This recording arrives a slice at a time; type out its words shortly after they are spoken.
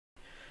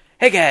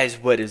Hey guys,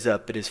 what is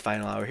up? It is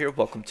Fynal Hour here.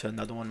 Welcome to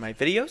another one of my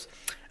videos.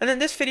 And in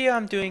this video,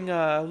 I'm doing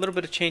a little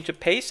bit of change of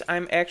pace.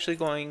 I'm actually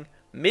going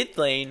mid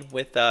lane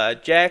with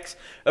Jax.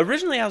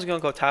 Originally, I was going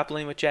to go top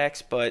lane with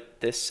Jax, but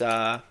this,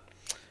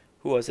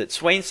 who was it?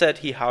 Swain said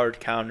he hard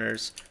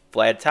counters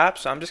Vlad top,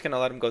 so I'm just going to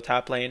let him go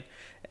top lane.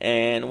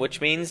 And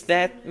which means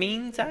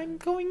I'm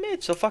going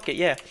mid, so fuck it,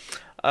 yeah.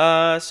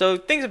 So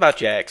things about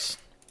Jax.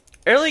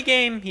 Early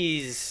game,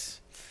 he's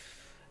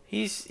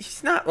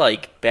not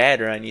like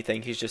bad or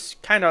anything. He's just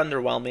kind of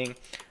underwhelming.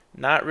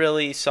 Not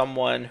really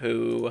someone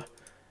who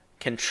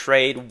can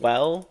trade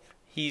well.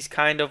 He's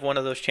kind of one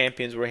of those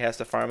champions where he has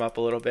to farm up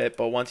a little bit,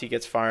 but once he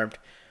gets farmed,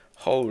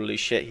 holy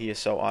shit, he is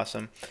so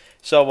awesome.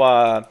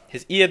 So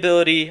his E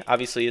ability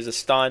obviously is a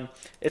stun.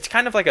 It's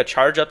kind of like a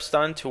charge up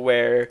stun to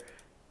where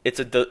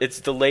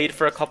it's delayed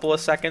for a couple of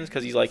seconds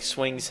because he like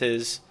swings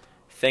his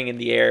thing in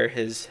the air,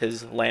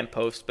 his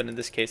lamppost, but in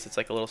this case it's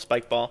like a little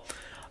spike ball.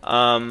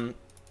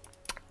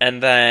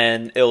 And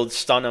then it'll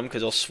stun him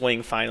because he'll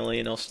swing finally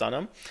and it'll stun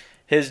him.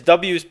 His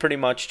W is pretty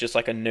much just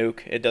like a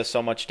nuke. It does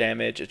so much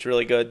damage. It's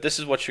really good. This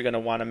is what you're going to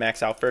want to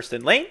max out first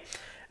in lane.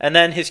 And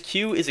then his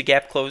Q is a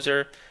gap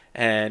closer.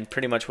 And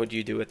pretty much what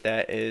you do with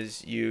that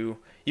is you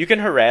can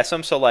harass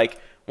him. So like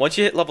once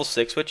you hit level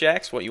 6 with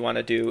Jax, what you want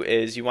to do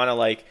is you want to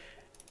like,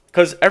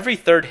 because every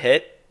third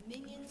hit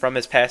from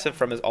his passive,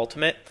 from his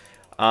ultimate,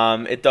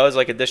 it does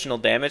like additional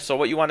damage. So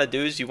what you want to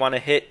do is you want to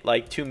hit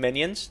like 2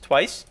 minions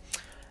twice.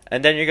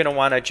 And then you're going to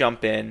want to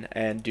jump in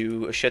and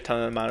do a shit ton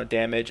amount of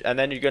damage. And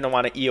then you're going to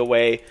want to E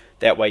away.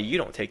 That way you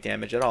don't take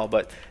damage at all.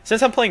 But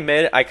since I'm playing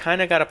mid, I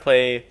kind of got to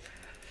play...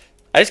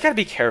 I just got to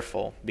be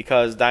careful.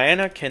 Because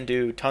Diana can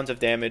do tons of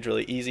damage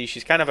really easy.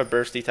 She's kind of a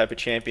bursty type of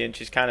champion.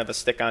 She's kind of a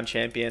stick-on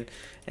champion.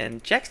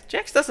 And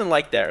Jax doesn't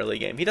like that early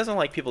game. He doesn't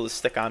like people to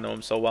stick onto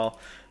him so well.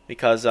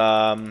 Because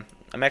I'm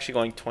actually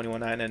going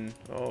 21-9 and...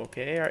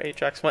 Okay, our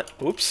Aatrox went...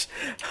 Oops.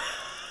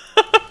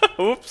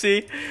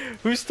 Oopsie.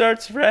 Who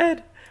starts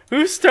red?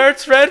 Who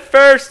starts red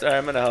first? Alright,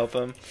 I'm going to help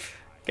him.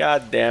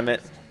 God damn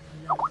it.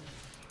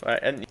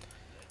 Alright, and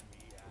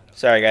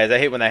sorry, guys. I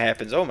hate when that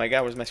happens. Oh, my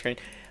God. Where's my screen?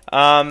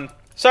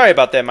 Sorry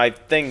about that. My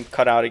thing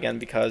cut out again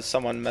because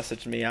someone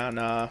messaged me on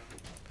I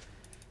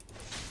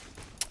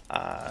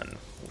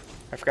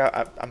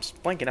forgot. I'm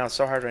blanking out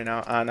so hard right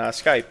now on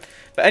Skype.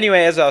 But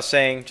anyway, as I was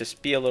saying,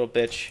 just be a little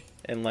bitch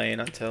in lane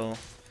until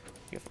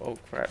you... Oh,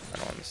 crap. I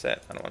don't want to miss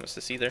that. I don't want to miss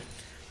this either.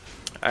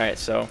 Alright,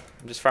 so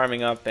I'm just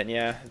farming up, and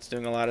yeah, it's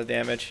doing a lot of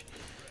damage.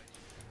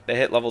 They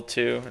hit level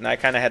 2, and I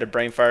kind of had a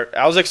brain fart.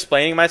 I was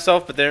explaining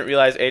myself, but didn't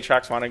realize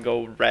Aatrox want to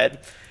go red,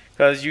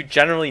 because you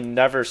generally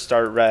never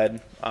start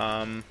red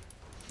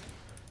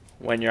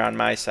when you're on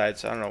my side,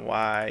 so I don't know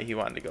why he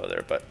wanted to go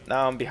there, but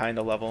now I'm behind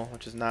a level,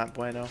 which is not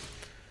bueno.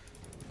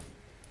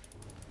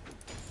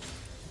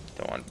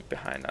 Don't want to be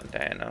behind on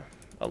Diana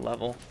a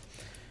level.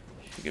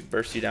 She could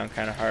burst you down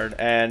kind of hard.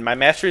 And my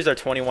masteries are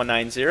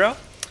 2190.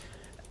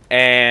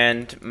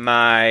 And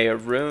my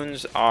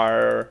runes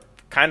are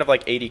kind of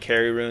like 80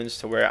 carry runes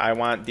to where I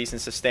want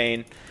decent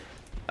sustain.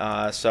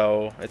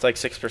 So it's like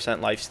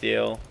 6%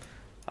 lifesteal,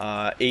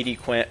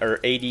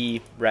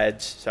 80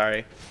 reds,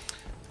 sorry.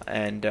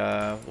 And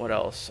what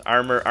else?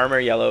 Armor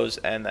yellows,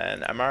 and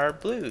then MR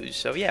blues.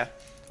 So yeah,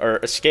 or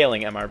a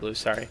scaling MR blues,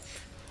 sorry.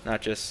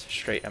 Not just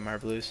straight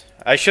MR blues.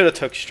 I should have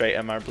took straight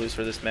MR blues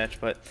for this match,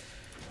 but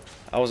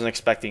I wasn't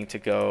expecting to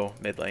go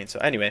mid lane. So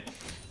anyway,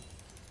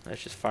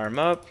 let's just farm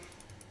up.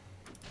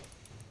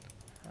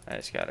 I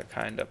just gotta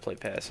kind of play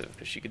passive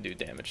because she could do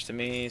damage to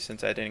me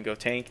since I didn't go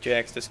tank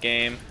Jax this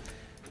game.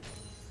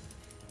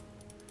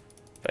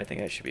 But I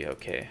think I should be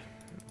okay.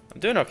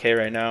 I'm doing okay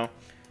right now.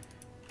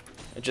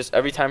 It just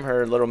every time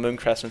her little moon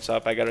crescent's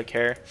up, I gotta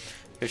care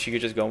because she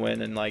could just go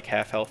in and like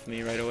half health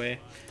me right away.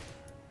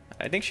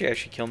 I think she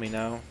actually kill me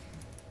now.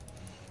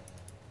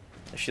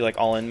 If she like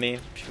all in me,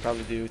 she could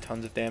probably do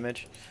tons of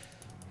damage.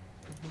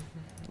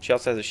 She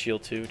also has a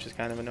shield too, which is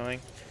kind of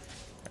annoying.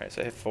 Alright,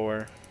 so I hit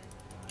 4.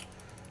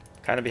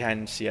 Kind of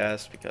behind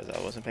CS because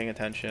I wasn't paying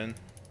attention.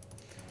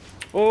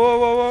 Whoa, whoa,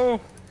 whoa,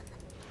 whoa.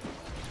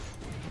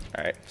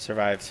 Alright,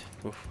 survived.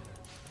 Oof.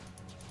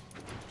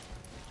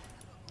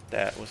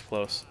 That was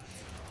close.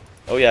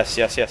 Oh, yes,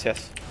 yes, yes,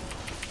 yes.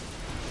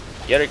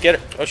 Get her, get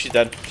her. Oh, she's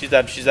dead. She's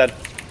dead. She's dead.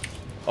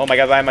 Oh my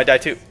God, I might die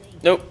too.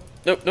 Nope.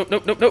 Nope, nope,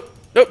 nope, nope, nope.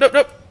 Nope, nope,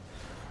 nope.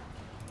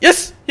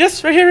 Yes,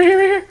 yes, right here, right here,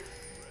 right here.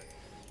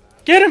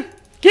 Get him.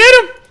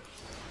 Get him.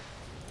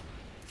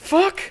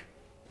 Fuck.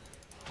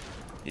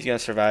 He's gonna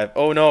survive.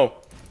 Oh no.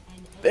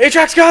 The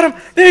Aatrox got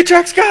him! The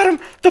Aatrox got him!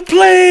 The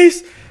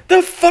plays!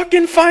 The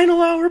fucking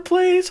Fynal Hour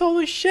plays!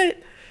 Holy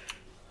shit!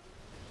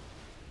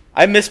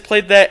 I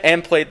misplayed that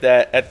and played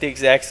that at the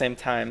exact same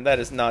time. That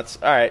is nuts.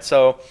 Alright,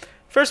 so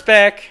first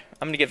back,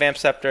 I'm gonna get Vamp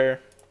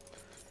Scepter.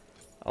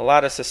 A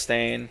lot of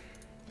sustain.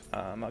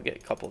 I'll get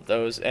a couple of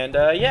those. And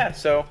yeah,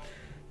 so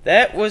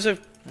that was a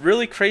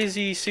really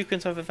crazy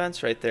sequence of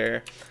events right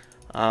there.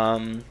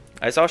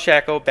 I saw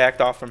Shaco,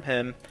 backed off from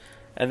him.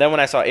 And then when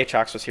I saw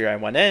Aatrox was here, I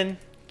went in,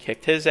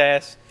 kicked his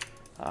ass,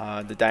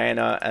 the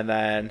Diana, and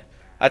then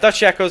I thought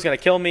Shaco was going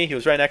to kill me. He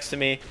was right next to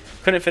me.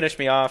 Couldn't finish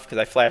me off because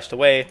I flashed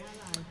away.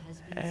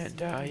 And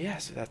yeah,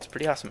 so that's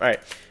pretty awesome.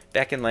 Alright,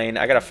 back in lane.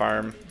 I got to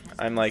farm.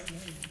 I'm like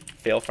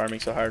fail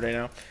farming so hard right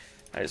now.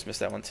 I just missed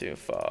that one too.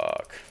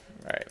 Fuck.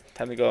 Alright,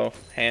 time to go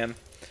ham.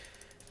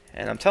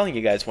 And I'm telling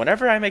you guys,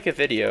 whenever I make a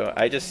video,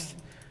 I just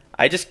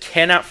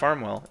cannot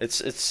farm well.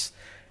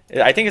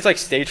 I think it's like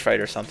stage fright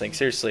or something.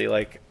 Seriously,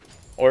 like,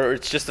 or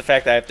it's just the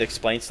fact that I have to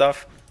explain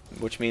stuff,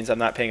 which means I'm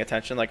not paying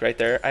attention. Like right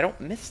there, I don't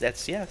miss that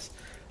CS.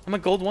 I'm a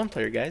gold 1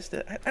 player, guys.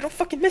 I don't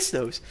fucking miss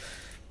those.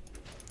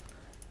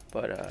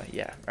 But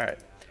yeah, all right,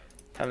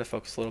 time to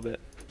focus a little bit.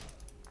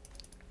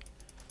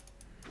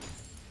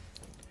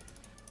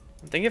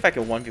 I'm thinking if I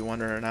could 1v1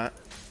 her or not.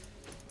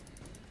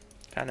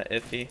 Kind of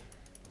iffy.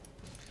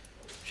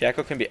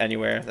 Shaco can be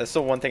anywhere. That's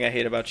the one thing I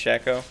hate about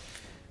Shaco.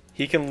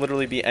 He can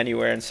literally be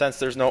anywhere, and since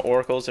there's no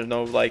oracles, there's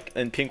no like,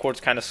 and pink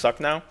wards kind of suck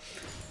now.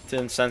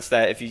 In the sense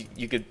that if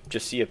you could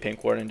just see a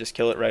pink ward and just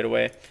kill it right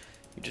away,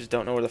 you just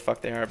don't know where the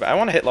fuck they are. But I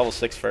want to hit level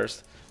 6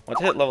 first. Once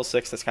I hit level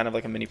 6, that's kind of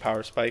like a mini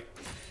power spike.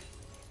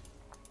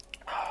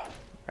 All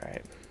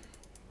right.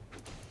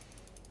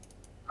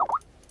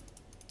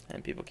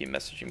 And people keep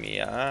messaging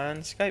me on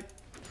Skype.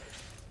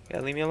 You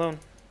gotta leave me alone.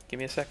 Give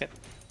me a second.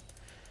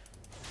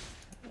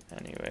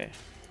 Anyway.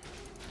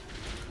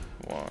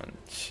 1,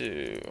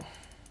 2.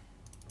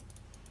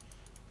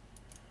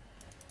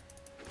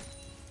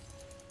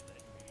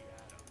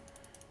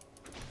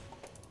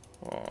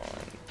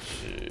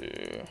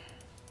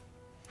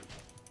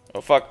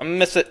 Oh fuck, I'm gonna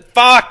miss it.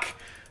 Fuck!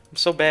 I'm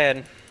so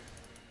bad.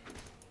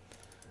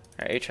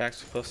 Alright,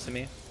 Atrax is close to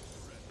me.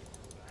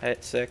 I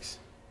hit 6.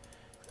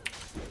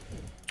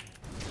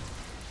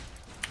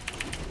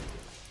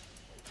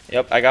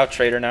 Yep, I got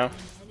Trader now.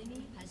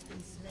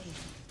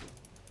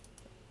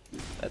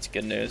 That's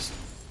good news.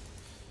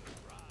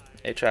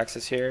 Atrax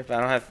is here, but I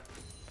don't have...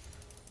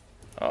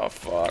 Oh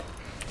fuck.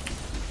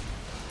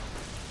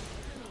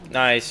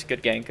 Nice,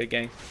 good gang, good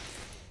gang.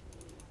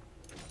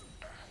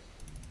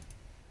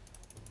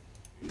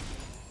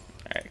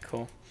 Alright,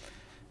 cool.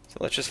 So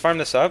let's just farm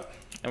this up,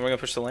 and we're gonna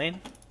push the lane.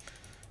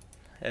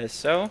 As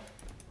so.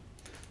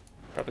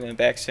 Probably gonna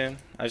back soon.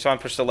 I just want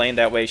to push the lane,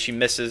 that way she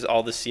misses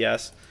all the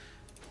CS.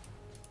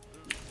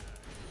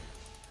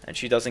 And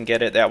she doesn't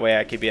get it, that way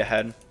I could be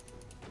ahead.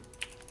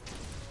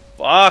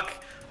 Fuck!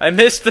 I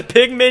missed the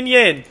big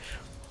minion!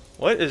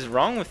 What is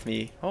wrong with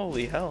me?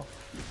 Holy hell.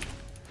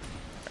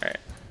 Alright.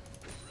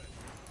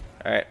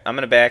 Alright, I'm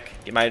gonna back,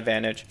 get my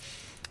advantage.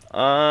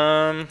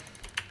 I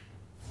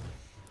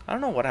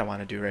don't know what I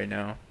want to do right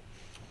now.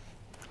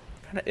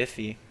 Kinda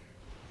iffy.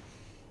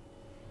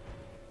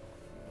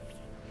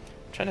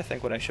 I'm trying to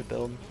think what I should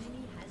build.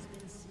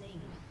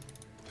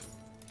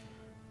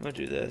 I'm gonna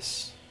do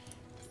this.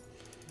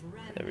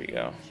 There we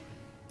go.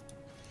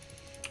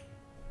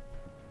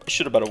 I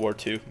should have bought a War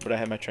 2, but I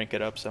had my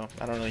trinket up, so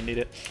I don't really need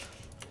it.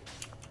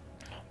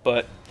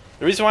 But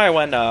the reason why I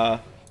went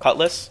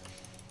Cutlass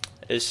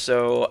is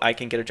so I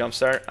can get a jump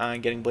start on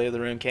getting Blade of the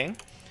Ruined King.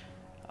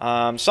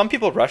 Some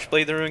people rush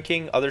Blade of the Ruined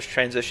King, others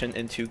transition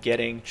into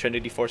getting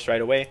Trinity Force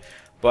right away.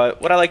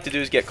 But what I like to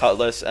do is get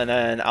Cutlass, and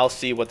then I'll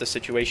see what the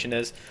situation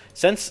is.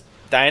 Since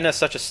Diana is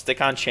such a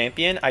stick-on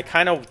champion, I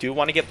kind of do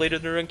want to get Blade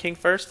of the Ruined King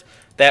first.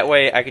 That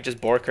way I could just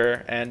bork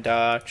her and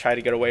try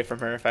to get away from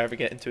her if I ever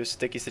get into a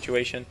sticky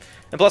situation.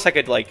 And plus I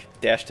could like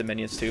dash to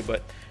minions too,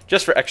 but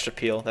just for extra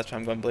peel, that's why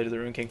I'm going Blade of the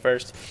Ruined King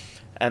first.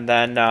 And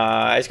then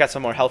I just got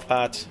some more health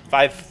pots.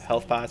 5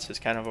 health pots is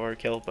kind of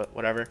overkill, but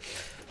whatever.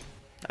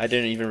 I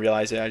didn't even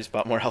realize it. I just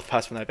bought more health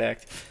pots when I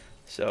backed.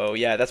 So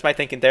yeah, that's my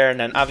thinking there. And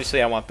then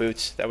obviously I want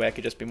boots. That way I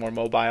could just be more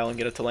mobile and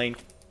get it to lane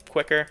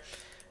quicker.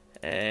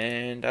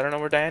 And I don't know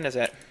where Diana's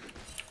at.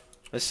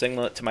 Let's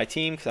signal it to my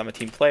team because I'm a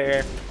team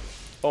player.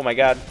 Oh my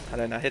god, how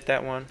did I not hit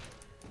that one?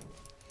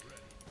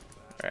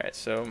 Alright,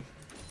 so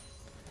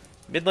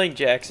mid lane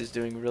Jax is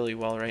doing really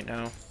well right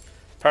now.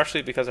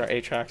 Partially because our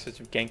Aatrox is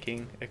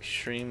ganking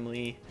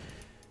extremely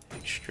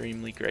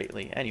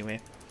greatly. Anyway.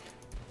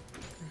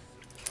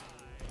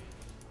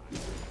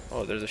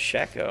 Oh, there's a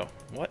Shaco.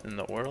 What in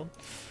the world?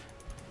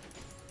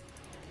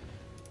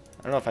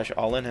 I don't know if I should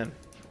all-in him.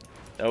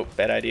 Nope,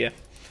 bad idea.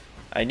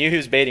 I knew he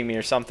was baiting me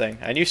or something.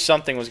 I knew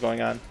something was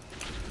going on.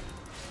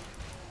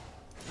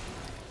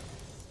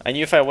 I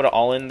knew if I would have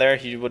all-in there,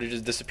 he would have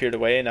just disappeared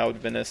away, and I would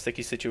have been in a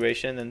sticky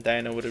situation, and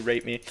Diana would have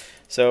raped me.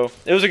 So,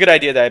 it was a good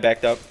idea that I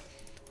backed up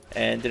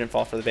and didn't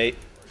fall for the bait,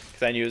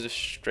 because I knew it was a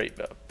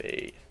straight-up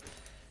bait.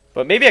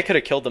 But maybe I could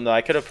have killed him, though.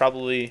 I could have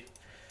probably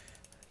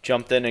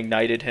jumped in,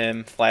 ignited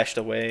him, flashed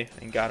away,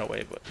 and got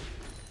away, but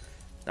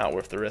not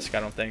worth the risk, I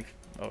don't think.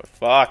 Oh,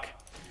 fuck.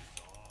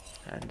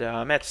 And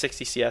I'm at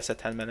 60 CS at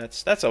 10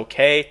 minutes. That's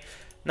okay.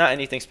 Not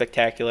anything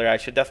spectacular. I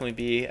should definitely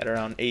be at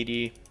around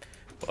 80,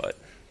 but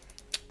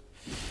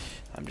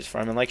I'm just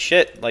farming like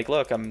shit. Like,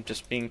 look, I'm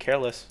just being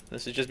careless.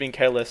 This is just being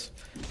careless.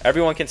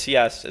 Everyone can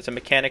CS. It's a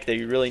mechanic that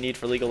you really need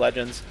for League of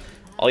Legends.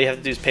 All you have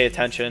to do is pay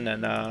attention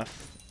and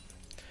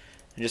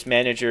just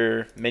manage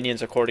your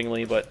minions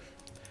accordingly, but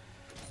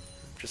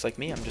just like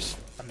me, I'm just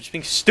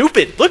being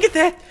stupid. Look at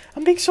that.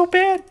 I'm being so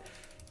bad.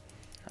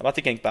 about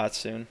to gank bot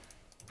soon.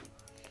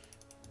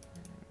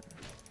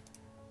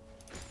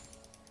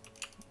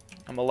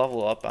 I'm gonna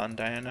level up on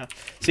Diana.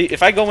 See,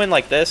 if I go in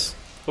like this,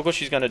 look what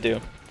she's gonna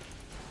do.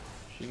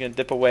 She's gonna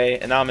dip away,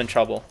 and now I'm in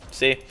trouble.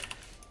 See?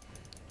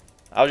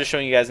 I was just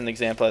showing you guys an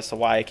example as to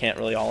why I can't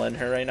really all in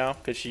her right now,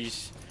 because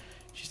she's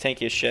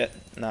tanky as shit,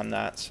 and I'm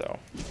not. So,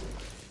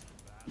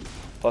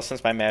 plus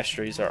since my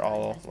masteries are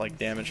all like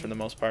damage for the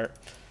most part,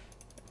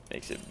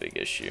 makes it a big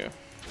issue.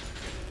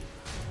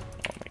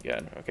 Oh my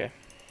god. Okay.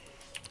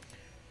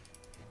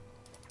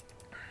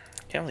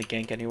 Can't really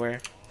gank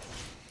anywhere.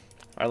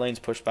 Our lane's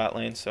push bot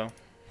lane, so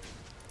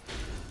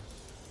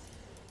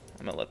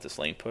I'm gonna let this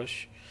lane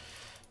push.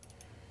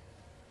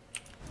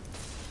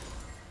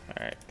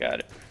 Alright, got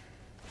it.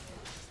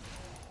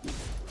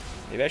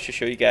 Maybe I should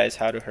show you guys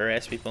how to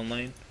harass people in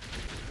lane.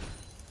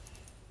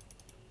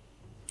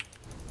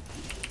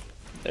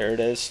 There it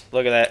is.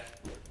 Look at that.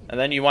 And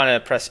then you want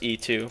to press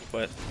E2,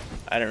 but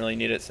I didn't really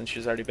need it since she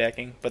was already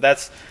backing. But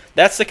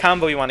that's the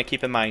combo you want to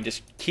keep in mind.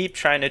 Just keep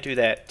trying to do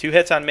that. 2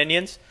 hits on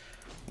minions.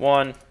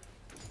 1,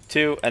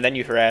 2, and then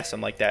you harass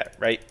them like that,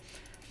 right?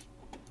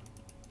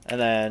 And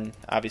then,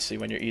 obviously,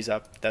 when your E's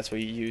up, that's what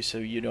you use so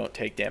you don't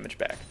take damage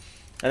back.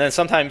 And then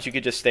sometimes you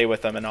could just stay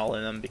with them and all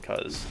in them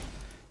because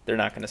they're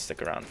not going to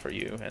stick around for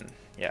you. And,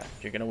 yeah,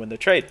 you're going to win the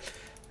trade.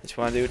 That's what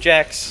you want to do with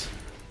Jax.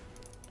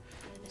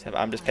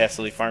 I'm just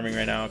passively farming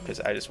right now because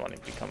I just want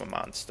to become a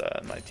monster.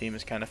 My team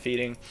is kind of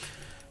feeding.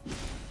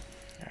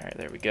 Alright,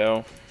 there we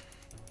go.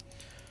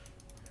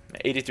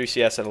 83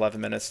 CS at 11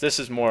 minutes. This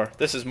is more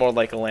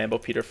like a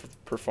Lambo Peter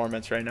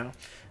performance right now.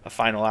 A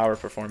Fynal Hour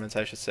performance,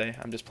 I should say.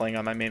 I'm just playing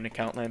on my main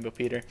account, Lambo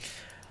Peter.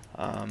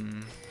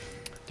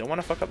 Don't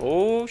want to fuck up.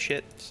 Oh,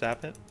 shit.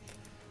 Stop it.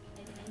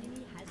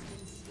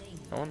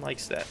 No one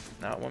likes that.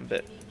 Not one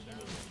bit.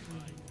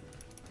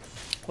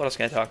 What else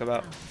can I talk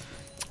about?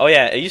 Oh,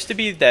 yeah. It used to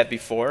be that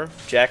before,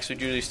 Jax would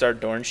usually start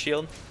Dorn's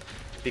Shield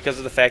because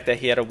of the fact that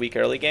he had a weak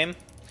early game.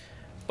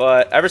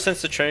 But ever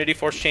since the Trinity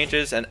Force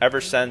changes and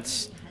ever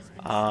since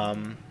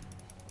you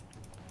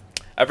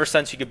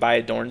could buy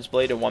a Dorn's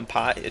Blade in one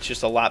pot, it's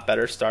just a lot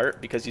better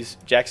start because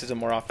Jax is a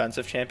more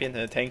offensive champion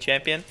than a tank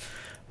champion.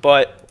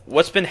 But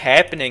what's been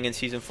happening in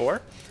Season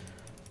 4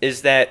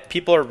 is that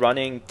people are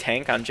running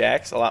tank on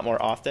Jax a lot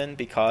more often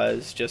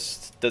because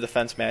just the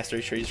defense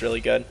mastery tree is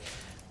really good.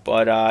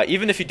 But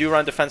even if you do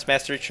run defense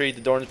mastery tree, the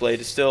Dorn's Blade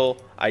is still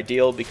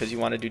ideal because you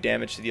want to do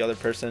damage to the other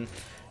person.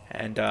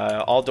 And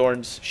all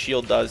Dorn's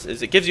shield does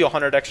is it gives you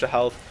 100 extra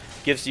health,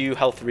 gives you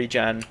health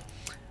regen,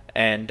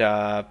 and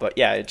but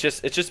yeah, it's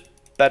just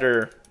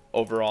better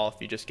overall if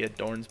you just get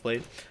Dorn's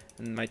Blade.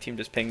 And my team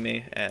just pinged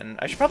me, and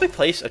I should probably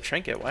place a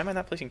trinket. Why am I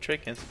not placing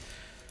trinkets?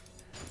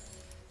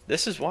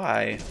 This is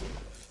why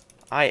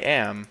I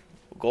am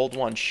gold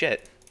 1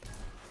 shit,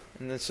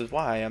 and this is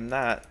why I'm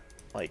not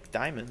like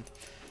diamond.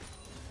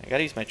 I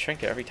gotta use my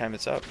trinket every time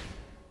it's up.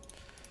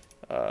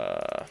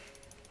 I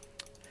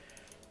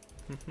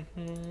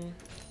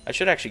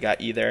should actually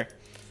got E there.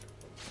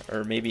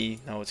 Or maybe,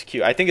 no, it's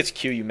Q. I think it's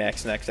Q you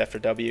max next after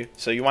W.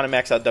 So you want to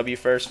max out W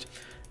first,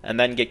 and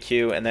then get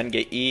Q, and then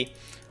get E.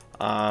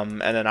 And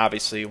then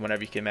obviously,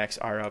 whenever you can max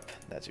R up,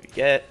 that's what you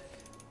get.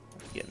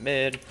 You get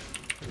mid.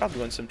 I'll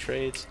probably win some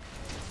trades.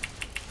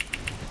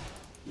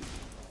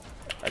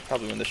 I'd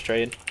probably win this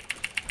trade.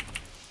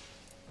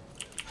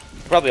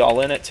 Probably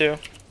all in it too.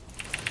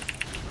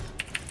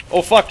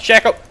 Oh fuck,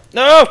 Shaco!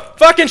 No!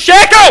 Fucking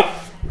Shaco!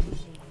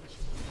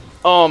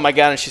 Oh my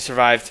god, and she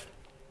survived.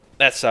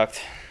 That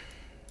sucked.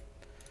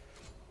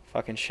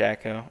 Fucking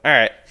Shaco.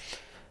 Alright.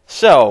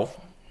 So,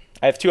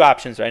 I have 2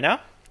 options right now.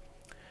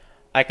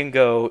 I can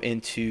go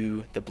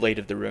into the Blade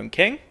of the Rune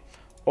King,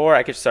 or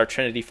I could start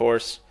Trinity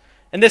Force.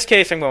 In this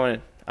case, I'm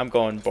going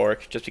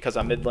Bork, just because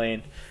I'm mid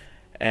lane.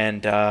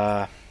 And,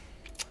 yeah,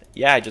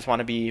 I just want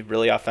to be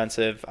really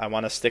offensive. I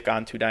want to stick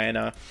on to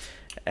Diana.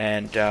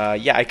 And,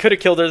 yeah, I could have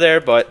killed her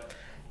there, but,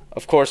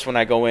 of course, when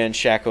I go in,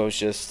 Shaco's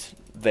just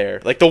there.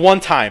 Like, the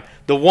one time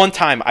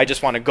I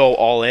just want to go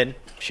all in,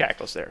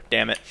 Shaco's there.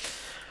 Damn it.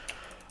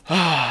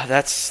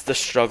 That's the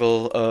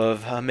struggle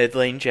of mid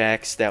lane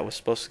Jax that was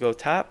supposed to go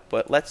top,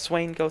 but let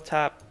Swain go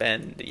top,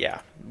 and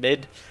yeah,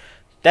 mid.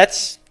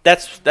 That's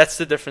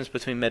the difference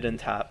between mid and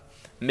top.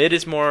 Mid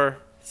is more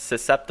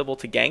susceptible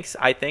to ganks,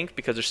 I think,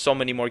 because there's so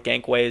many more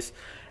gank ways,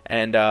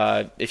 and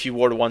if you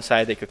ward to one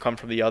side, they could come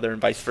from the other, and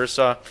vice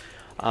versa.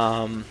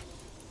 And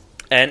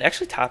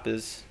actually, top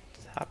is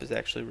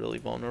actually really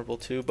vulnerable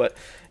too. But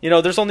you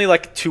know, there's only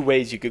like 2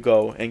 ways you could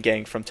go and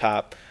gank from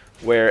top.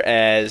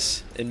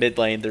 Whereas in mid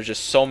lane, there's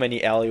just so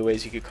many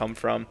alleyways you could come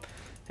from.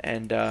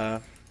 And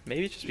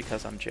maybe it's just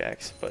because I'm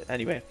Jax. But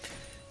anyway.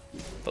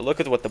 But look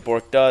at what the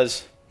Bork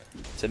does.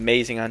 It's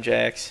amazing on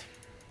Jax.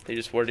 They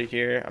just warded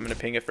here. I'm going to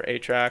ping it for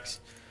Aatrox.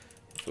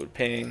 Food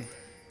ping.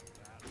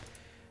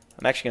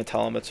 I'm actually going to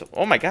tell him it's...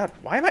 Oh my god.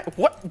 Why am I...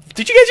 What?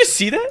 Did you guys just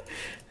see that?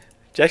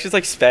 Jax just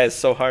like spazzed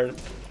so hard.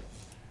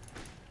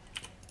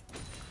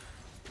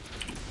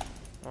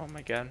 Oh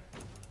my god.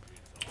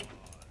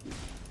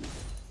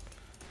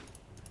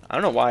 I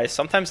don't know why.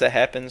 Sometimes that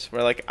happens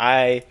where like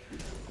I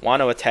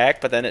want to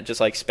attack, but then it just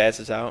like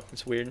spazzes out.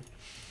 It's weird.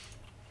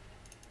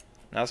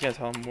 Now I was gonna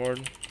tell him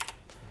ward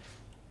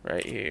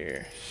right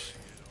here.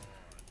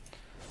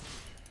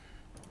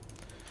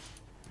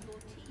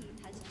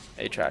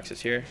 Aatrox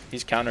is here.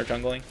 He's counter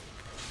jungling.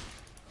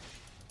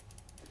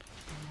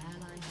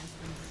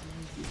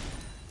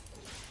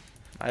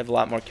 I have a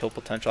lot more kill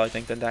potential, I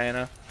think, than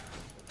Diana.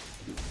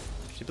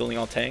 She's building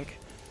all tank.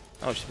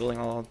 Oh, she's building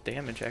all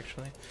damage,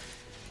 actually.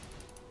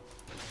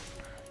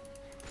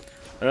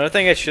 Another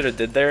thing I should have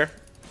did there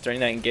during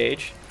that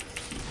engage.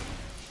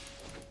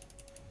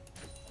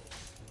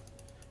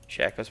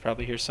 Shaco's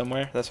probably here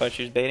somewhere. That's why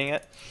she's baiting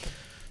it.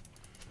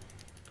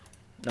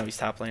 No, he's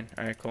top lane.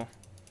 Alright, cool.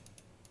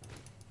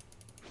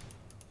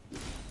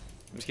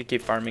 I'm just gonna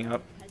keep farming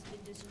up.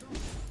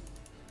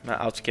 I'm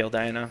gonna outscale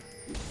Diana.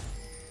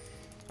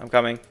 I'm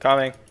coming.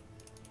 Coming.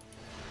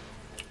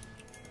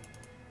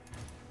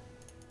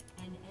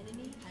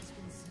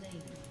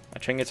 My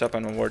train gets up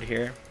on a ward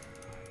here.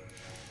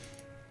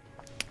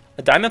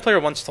 A Diamond player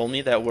once told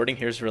me that warding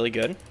here is really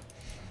good.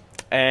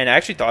 And I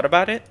actually thought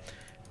about it.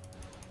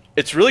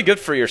 It's really good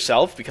for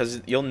yourself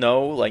because you'll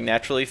know, like,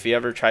 naturally if he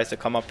ever tries to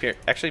come up here.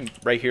 Actually,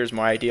 right here is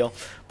more ideal.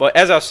 But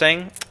as I was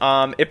saying,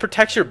 it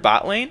protects your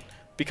bot lane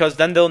because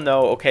then they'll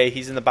know, okay,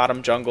 he's in the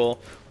bottom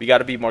jungle. We got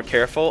to be more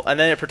careful. And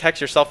then it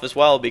protects yourself as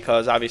well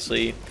because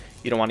obviously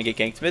you don't want to get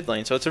ganked mid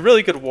lane. So it's a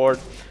really good ward.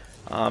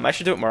 I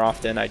should do it more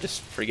often. I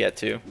just forget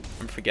to.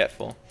 I'm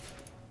forgetful.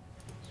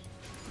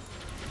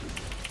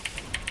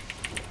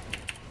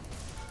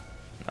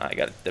 I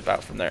got to dip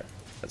out from there.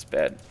 That's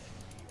bad.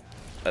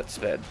 That's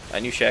bad. I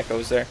knew Shaco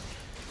was there.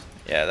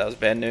 Yeah, that was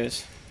bad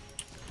news.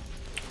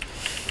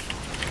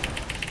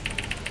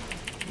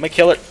 I'm gonna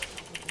kill it.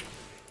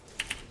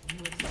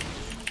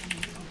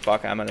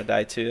 Fuck, I'm gonna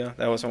die too.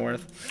 That wasn't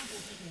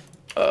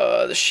worth.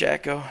 The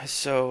Shaco is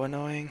so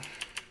annoying.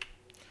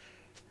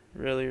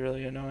 Really,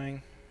 really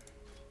annoying.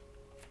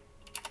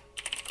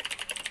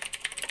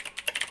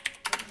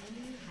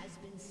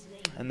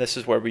 And this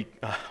is where we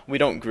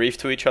don't grief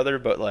to each other,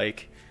 but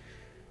like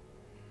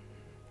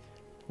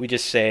we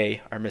just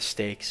say our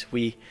mistakes.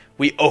 We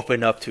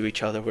open up to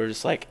each other. We're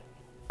just like,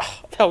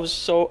 oh, that was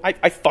so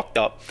I fucked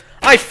up.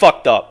 I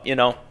fucked up, you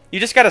know. You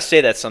just gotta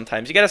say that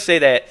sometimes. You gotta say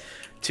that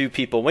to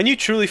people. When you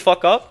truly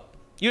fuck up,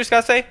 you just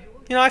gotta say,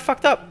 you know, I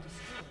fucked up.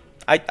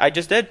 I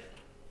just did.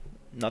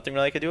 Nothing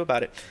really I could do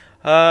about it.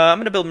 I'm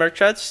gonna build Merc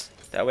Treads.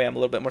 That way I'm a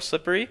little bit more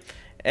slippery.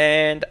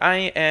 And I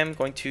am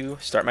going to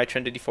start my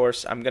Trinity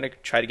Force. I'm going to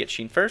try to get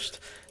Sheen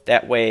first.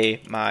 That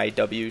way my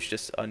W is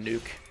just a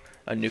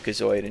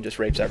nukeazoid and just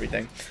rapes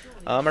everything.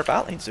 Our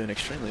bot lane's doing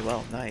extremely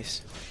well.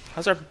 Nice.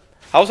 How's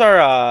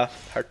our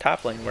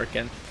top lane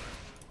working?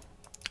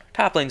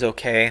 Top lane's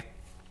okay.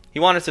 He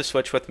wanted to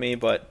switch with me,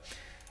 but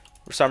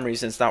for some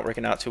reason it's not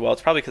working out too well.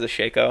 It's probably because of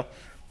Shaco.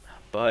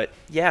 But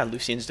yeah,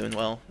 Lucian's doing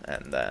well,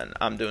 and then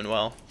I'm doing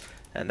well.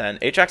 And then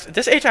Aatrox.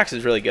 This Aatrox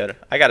is really good.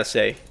 I gotta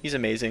say, he's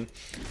amazing.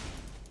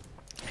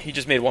 He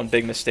just made one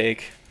big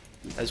mistake,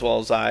 as well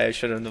as I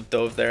shouldn't have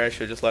dove there. I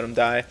should have just let him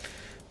die.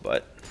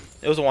 But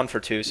it was a 1 for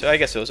 2, so I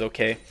guess it was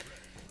okay.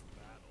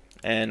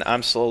 And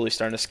I'm slowly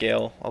starting to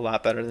scale a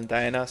lot better than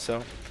Diana,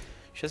 so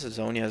she has a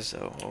Zhonya,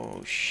 so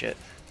oh shit.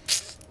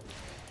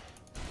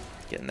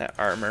 Getting that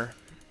armor.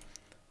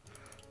 I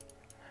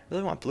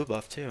really want blue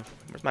buff too.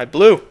 Where's my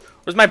blue?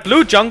 Where's my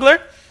blue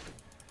jungler?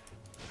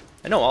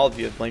 I know all of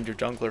you have blamed your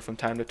jungler from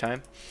time to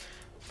time.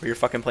 Where you're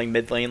fucking playing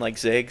mid lane like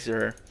Ziggs,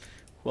 or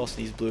who else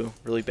needs blue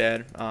really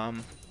bad?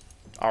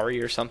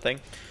 Ari or something.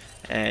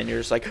 And you're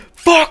just like,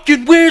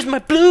 fucking where's my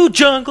blue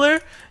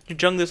jungler? Your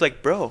jungler's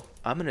like, bro,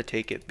 I'm gonna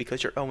take it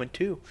because you're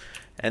 0-2.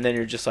 And then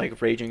you're just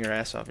like raging your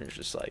ass off. And you're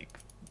just like,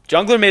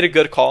 jungler made a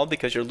good call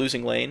because you're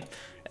losing lane.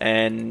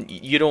 And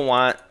you don't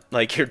want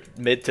like your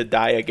mid to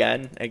die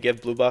again and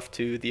give blue buff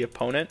to the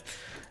opponent.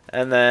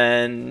 And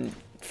then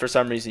for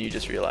some reason you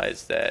just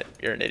realize that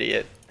you're an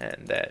idiot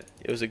and that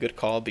it was a good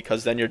call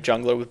because then your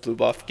jungler with blue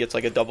buff gets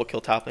like a double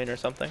kill top lane or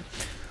something.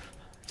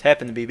 It's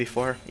happened to me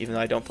before, even though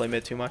I don't play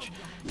mid too much.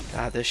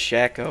 God, this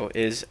Shaco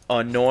is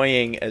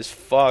annoying as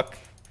fuck.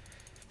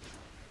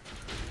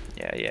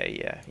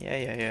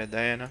 Yeah,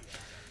 Diana.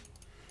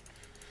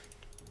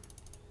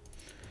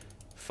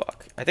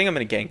 Fuck. I think I'm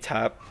gonna gank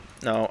top.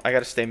 No, I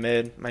gotta stay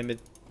mid. My mid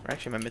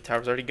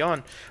tower's already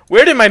gone.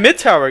 Where did my mid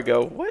tower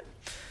go? What?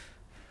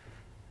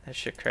 That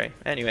shit cray.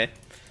 Anyway.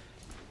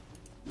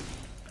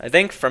 I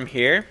think from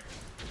here.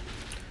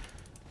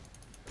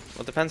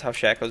 Well, it depends how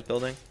Shaco's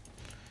building.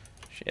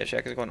 Yeah,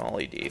 Shaco's going all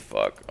ED.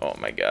 Fuck. Oh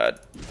my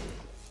god.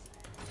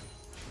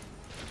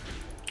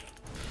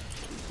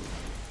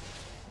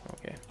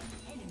 Okay.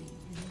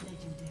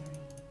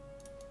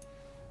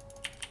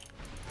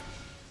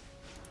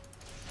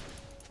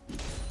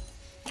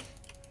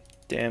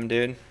 Damn,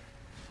 dude.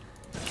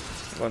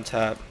 One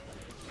tap.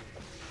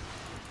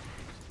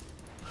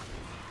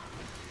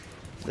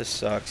 This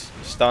sucks.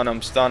 Stun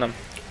him, stun him.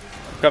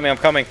 I'm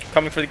coming.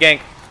 Coming for the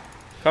gank.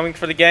 Coming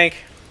for the gank.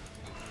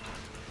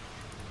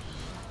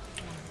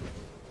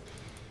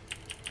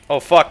 Oh,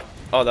 fuck.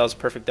 Oh, that was a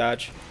perfect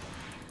dodge.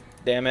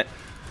 Damn it.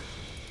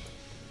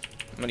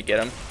 I'm gonna get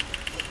him.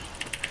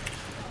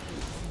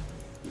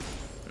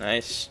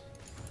 Nice.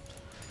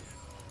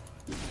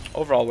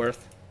 Overall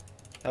worth.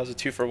 That was a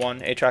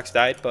 2-for-1. Aatrox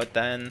died, but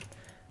then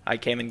I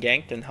came and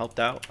ganked and helped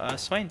out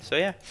Swain. So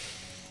yeah.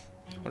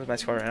 What is my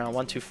score right now?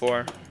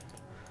 1-2-4.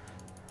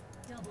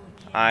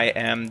 I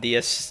am the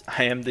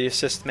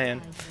assist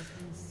man.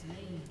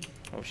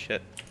 Oh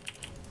shit.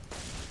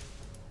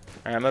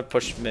 Alright, I'm gonna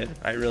push mid.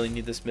 I really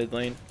need this mid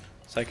lane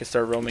so I can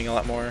start roaming a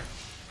lot more.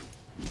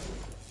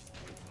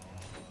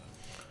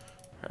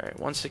 Alright,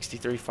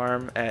 163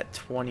 farm at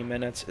 20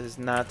 minutes is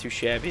not too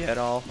shabby at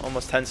all.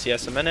 Almost 10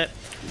 CS a minute.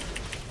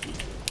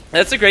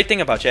 That's the great thing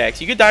about Jax.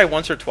 You could die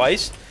once or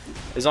twice.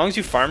 As long as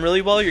you farm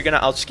really well, you're going to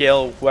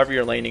outscale whoever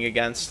you're laning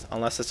against.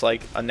 Unless it's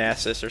like a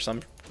Nasus or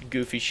some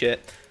goofy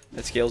shit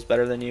that scales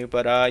better than you.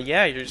 But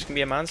yeah, you're just going to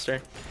be a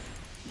monster.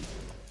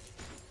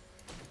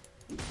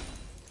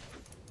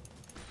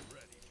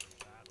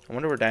 I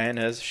wonder where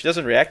Diana is. If she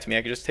doesn't react to me,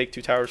 I could just take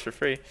 2 towers for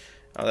free.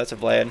 Oh, that's a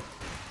Vlad. I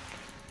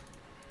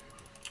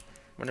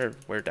wonder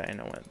where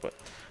Diana went, but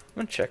I'm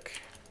going to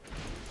check.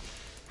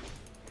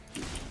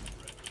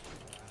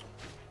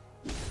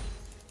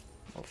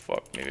 Oh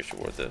fuck, maybe I should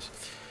ward this.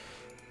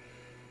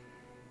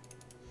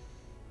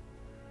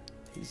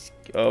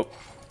 Oh.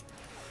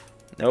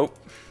 Nope.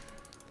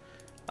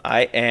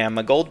 I am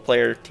a gold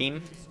player,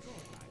 team.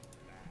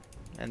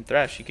 And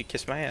Thresh, you could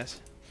kiss my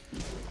ass.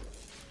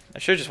 I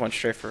should have just went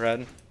straight for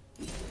red.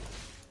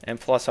 And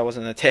plus, I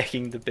wasn't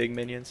attacking the big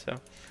minions, so.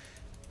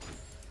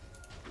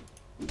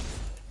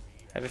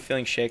 I have a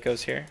feeling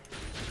Shaco's here.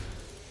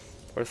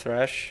 Or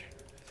Thresh.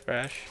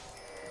 Thresh.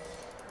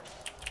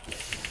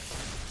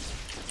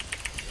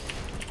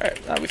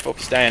 Alright, now we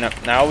focus Diana.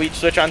 Now we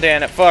switch on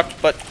Diana. Fuck,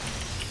 but...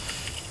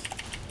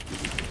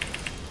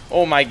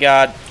 Oh my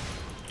god.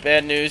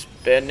 Bad news.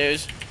 Bad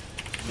news.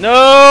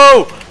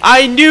 No!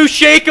 I knew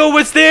Shaco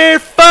was there!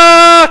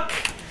 Fuck!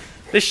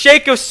 The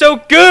Shaco's so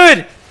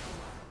good!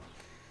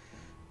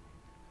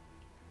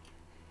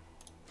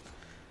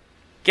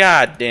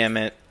 God damn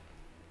it.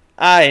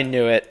 I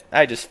knew it.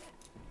 I just...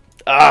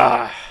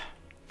 Ah.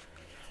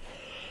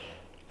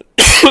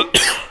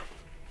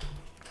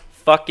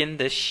 Fucking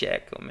this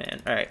Shaco,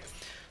 man. Alright.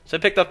 So I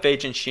picked up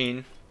Phage and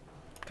Sheen.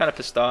 Kind of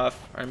pissed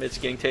off. Our mid's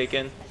getting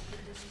taken.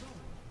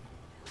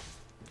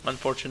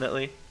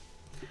 Unfortunately.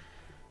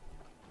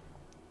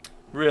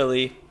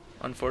 Really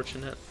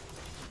unfortunate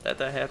that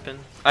happened.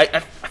 I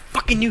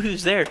fucking knew he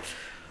was there.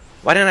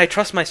 Why didn't I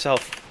trust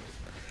myself?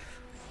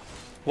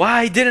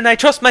 Why didn't I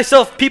trust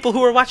myself? People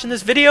who are watching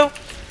this video?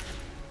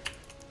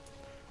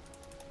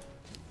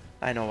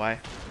 I know why.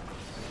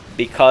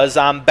 Because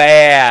I'm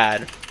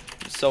bad.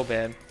 I'm so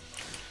bad.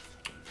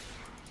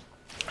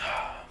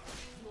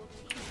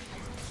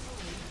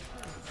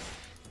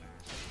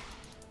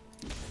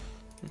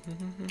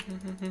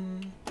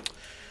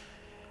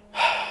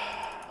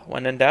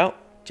 When in doubt,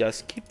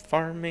 just keep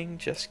farming,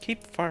 just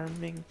keep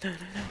farming.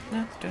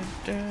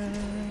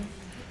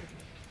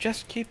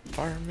 Just keep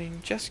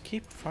farming, just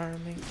keep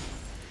farming.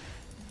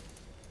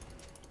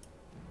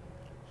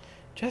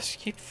 Just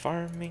keep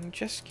farming,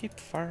 just keep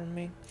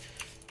farming.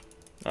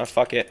 Oh,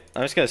 fuck it.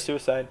 I'm just gonna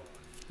suicide.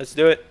 Let's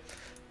do it.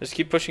 Just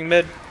keep pushing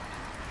mid.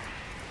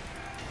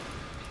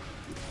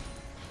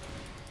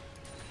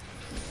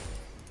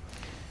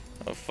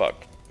 Oh,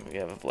 fuck. We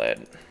have a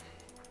Vlad.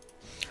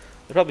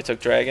 They probably took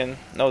Dragon.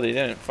 No, they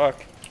didn't.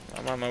 Fuck.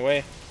 I'm on my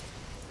way.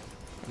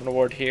 I'm gonna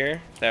ward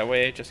here. That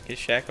way, just in case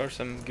Shaco or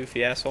some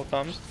goofy asshole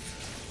comes.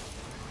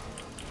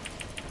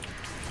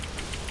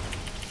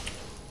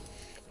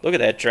 Look at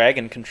that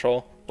Dragon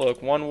control.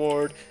 Look, 1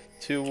 ward,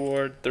 2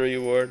 ward, 3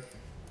 ward.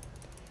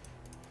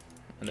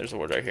 And there's a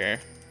ward right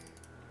here.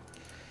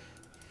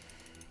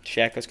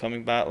 Shaco's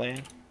coming bot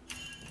lane.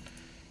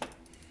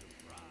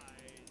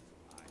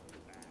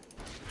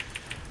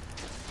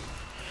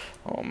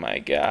 Oh my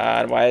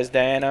god, why is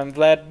Diana on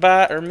Vlad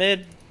bot or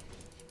mid?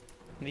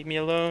 Leave me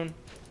alone.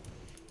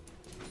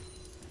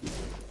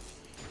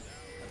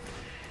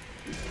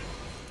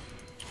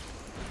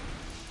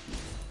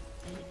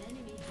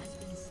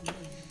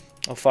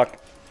 Oh fuck.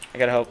 I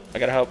gotta help, I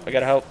gotta help, I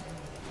gotta help.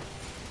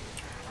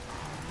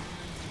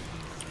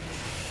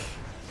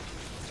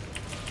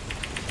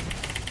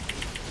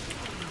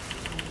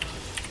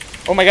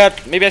 Oh my god,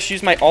 maybe I should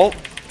use my ult?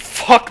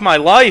 Fuck my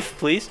life,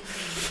 please.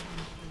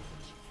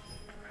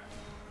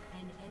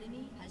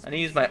 I need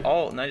to use my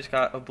ult and I just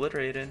got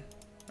obliterated.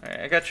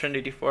 Alright, I got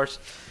Trinity Force.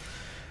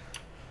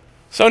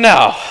 So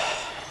now,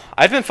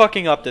 I've been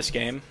fucking up this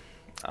game.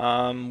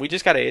 We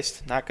just got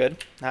aced. Not good.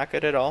 Not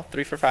good at all.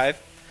 3 for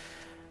 5.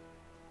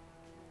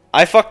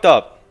 I fucked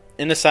up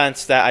in the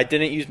sense that I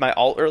didn't use my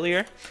ult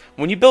earlier.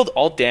 When you build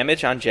ult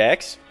damage on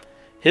Jax,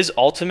 his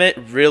ultimate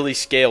really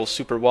scales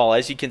super well.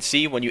 As you can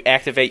see, when you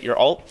activate your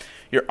ult,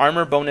 your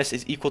armor bonus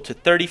is equal to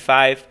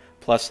 35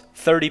 plus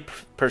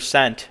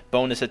 30%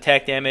 bonus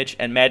attack damage,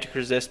 and magic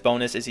resist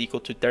bonus is equal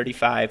to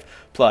 35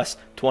 plus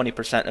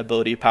 20%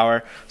 ability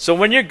power. So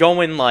when you're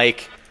going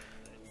like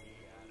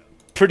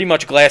pretty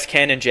much glass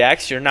cannon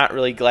Jax. You're not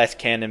really glass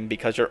cannon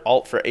because your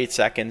ult for 8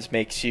 seconds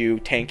makes you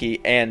tanky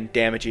and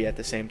damagey at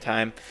the same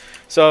time.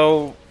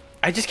 So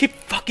I just keep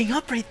fucking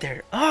up right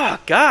there. Oh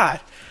god,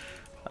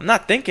 I'm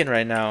not thinking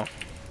right now.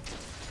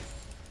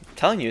 I'm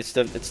telling you, it's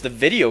the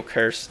video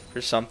curse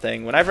or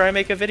something. Whenever I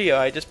make a video,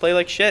 I just play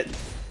like shit.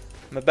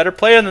 I'm a better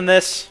player than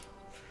this.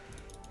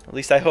 At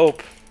least I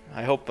hope.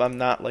 I hope I'm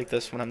not like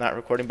this when I'm not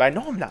recording, but I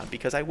know I'm not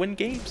because I win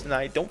games and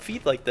I don't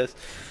feed like this.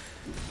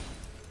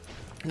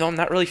 No, I'm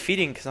not really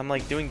feeding because I'm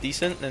like doing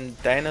decent, and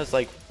Diana's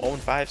like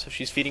 0-5, so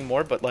she's feeding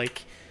more. But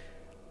like,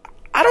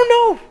 I don't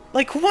know.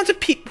 Like, who wants a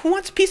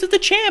piece of the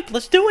champ?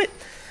 Let's do it.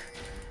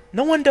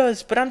 No one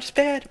does, but I'm just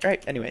bad. All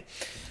right. Anyway,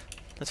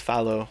 let's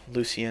follow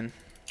Lucian.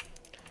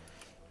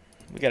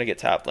 We gotta get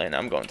top lane.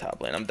 I'm going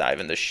top lane. I'm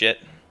diving this shit.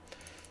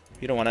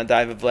 You don't want to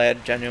dive with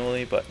Vlad,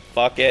 genuinely, but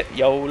fuck it.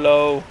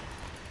 YOLO.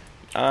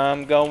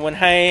 I'm going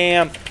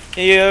ham.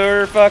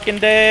 You're fucking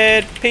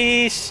dead.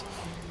 Peace.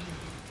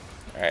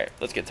 Alright,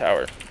 let's get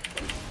tower.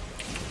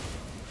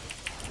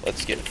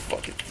 Let's get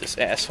fucking this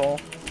asshole.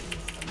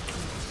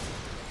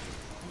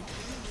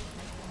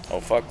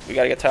 Oh fuck, we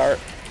gotta get tower.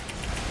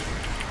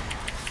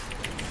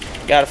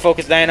 Gotta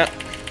focus, Diana.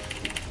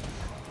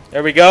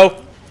 There we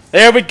go.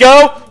 There we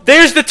go.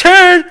 There's the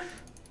turn.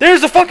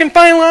 There's the fucking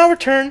final hour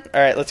turn.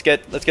 Alright, let's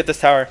get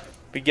this tower.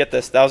 We get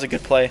this. That was a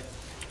good play.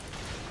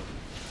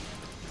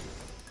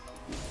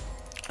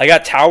 I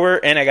got tower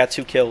and I got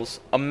 2 kills.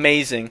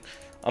 Amazing.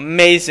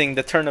 Amazing,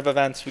 the turn of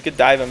events. We could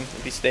dive him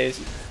if he stays.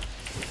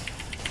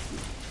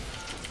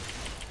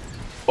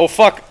 Oh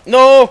fuck.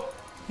 No!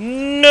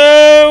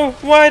 No!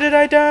 Why did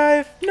I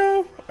dive?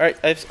 No!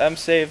 Alright, I'm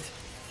saved.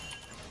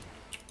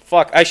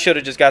 Fuck, I should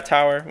have just got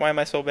tower. Why am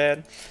I so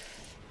bad?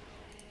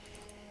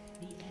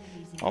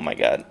 Oh my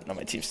god. No,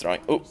 my team's throwing.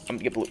 Oh, I'm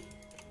gonna get blue.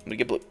 I'm gonna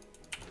get blue.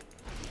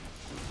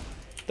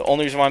 The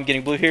only reason why I'm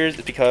getting blue here is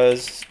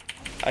because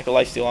I could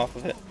lifesteal off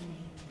of it.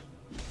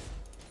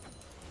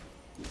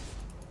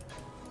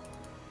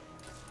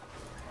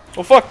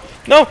 Oh fuck!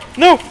 No!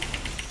 No!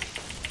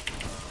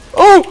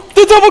 Oh!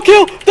 The double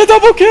kill! The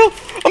double kill!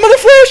 I'm gonna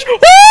flash! Oh!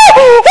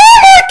 Oh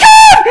my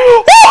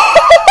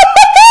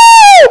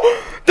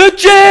god! The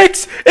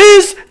Jax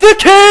is the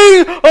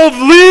king of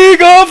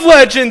League of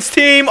Legends,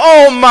 team!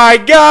 Oh my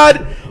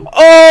god!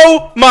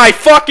 Oh my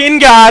fucking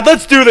god!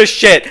 Let's do this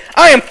shit!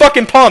 I am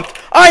fucking pumped!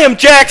 I am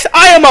Jax!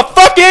 I am a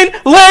fucking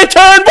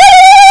lantern!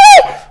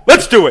 Woo!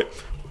 Let's do it!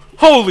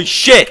 Holy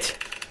shit!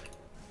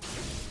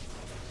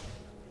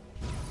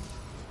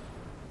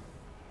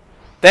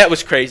 That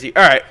was crazy.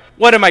 Alright,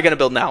 what am I going to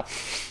build now?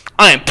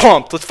 I am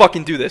pumped. Let's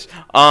fucking do this.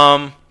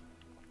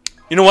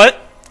 You know what?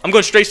 I'm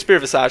going straight Spirit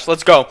Visage.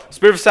 Let's go.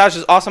 Spirit Visage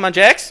is awesome on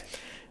Jax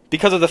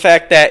because of the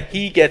fact that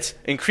he gets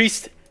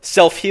increased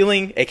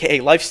self-healing, aka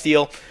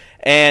lifesteal,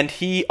 and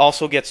he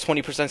also gets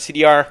 20%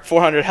 CDR,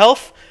 400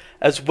 health,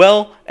 as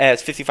well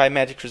as 55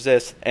 magic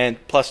resist, and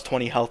plus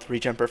 20 health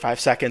regen per 5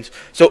 seconds.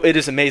 So it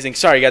is amazing.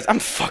 Sorry, guys. I'm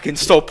fucking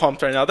so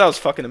pumped right now. That was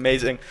fucking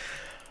amazing.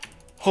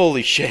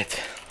 Holy shit.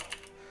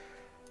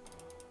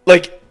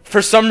 Like,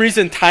 for some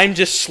reason, time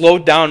just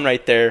slowed down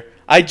right there.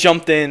 I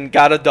jumped in,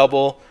 got a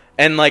double,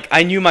 and, like,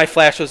 I knew my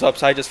flash was up,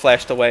 so I just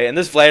flashed away. And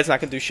this Vlad's not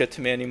going to do shit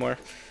to me anymore.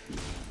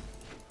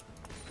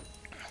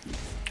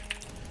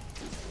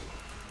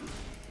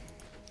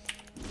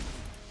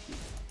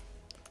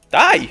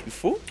 Die, you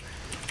fool.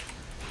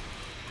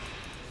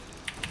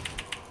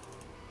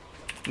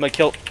 I'm going to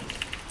kill...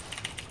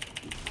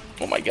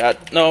 Oh, my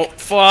God. No,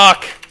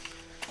 fuck.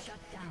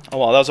 Oh,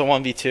 well, that was a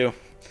 1v2.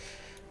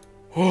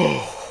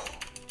 Whew.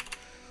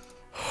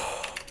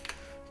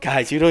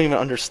 Guys, you don't even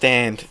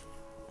understand.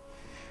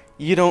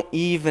 You don't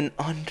even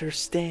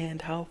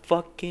understand how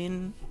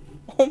fucking...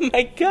 Oh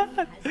my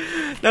god.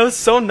 That was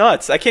so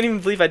nuts. I can't even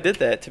believe I did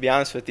that, to be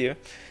honest with you.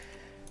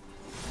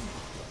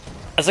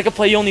 It's like a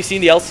play you only see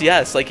in the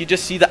LCS. Like, you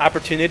just see the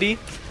opportunity,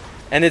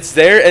 and it's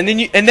there, and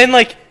then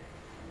like,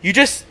 you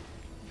just...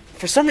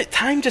 For some reason,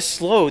 time just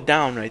slowed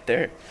down right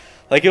there.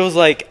 Like, it was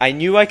like, I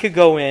knew I could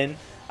go in.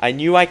 I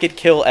knew I could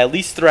kill at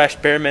least Thresh,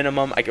 bare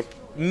minimum. I could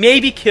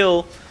maybe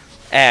kill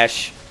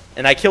Ashe.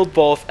 And I killed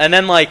both, and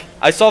then like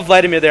I saw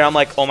Vladimir there. I'm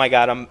like, oh my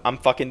god, I'm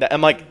fucking dead. I'm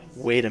like,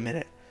 wait a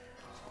minute,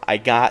 I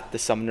got the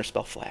summoner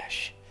spell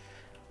flash.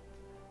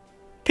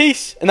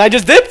 Peace, and I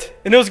just dipped,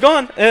 and it was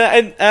gone.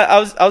 And I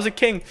was a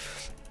king,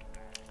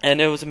 and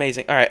it was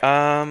amazing. All right,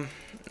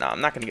 no, I'm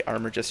not gonna get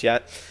armor just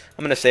yet.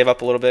 I'm gonna save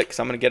up a little bit because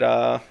I'm gonna get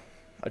a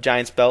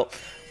giant's belt.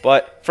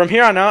 But from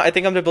here on out, I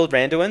think I'm gonna build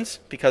Randuin's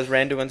because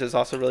Randuin's is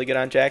also really good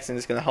on Jax, and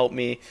it's gonna help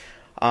me.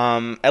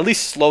 At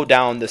least slow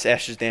down this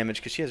Ashe's damage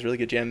because she has really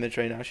good damage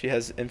right now. She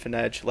has Infinite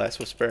Edge, Last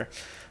Whisper.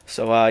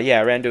 So,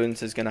 yeah,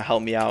 Randuin's is going to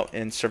help me out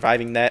in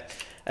surviving that.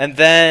 And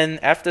then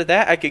after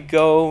that, I could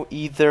go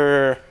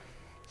either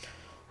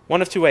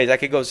one of 2 ways. I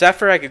could go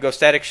Zephyr, I could go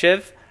Static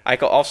Shiv. I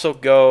could also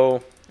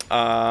go,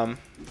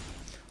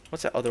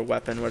 what's that other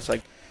weapon where it's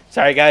like,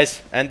 sorry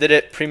guys, ended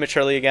it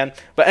prematurely again.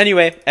 But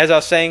anyway, as I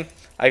was saying,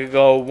 I could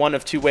go one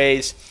of 2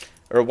 ways.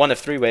 or one of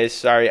three ways,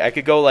 sorry. I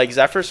could go like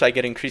Zephyr, so I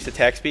get increased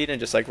attack speed and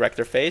just like wreck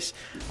their face,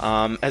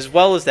 as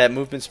well as that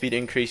movement speed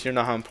increase. You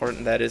know how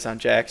important that is on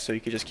Jax, so you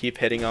could just keep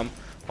hitting them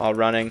while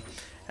running.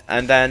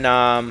 And then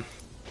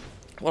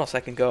what else I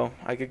can go?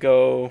 I could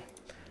go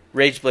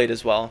Rage Blade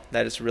as well.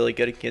 That is really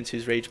good against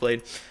who's Rage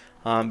Blade,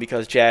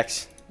 because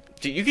Jax,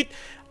 you could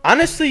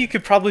honestly, you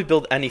could probably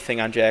build anything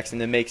on Jax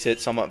and it makes it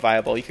somewhat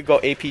viable. You could go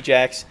AP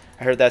Jax.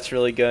 I heard that's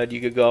really good. You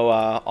could go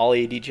all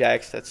AD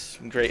Jax. That's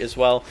great as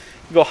well.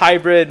 You could go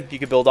hybrid. You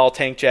could build all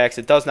tank Jax.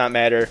 It does not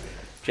matter.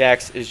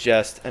 Jax is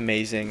just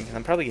amazing.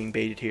 I'm probably getting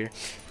baited here.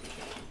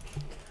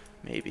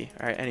 Maybe.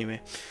 All right. Anyway,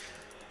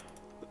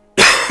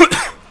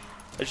 I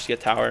just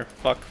get tower.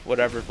 Fuck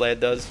whatever Vlad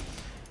does.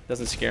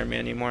 Doesn't scare me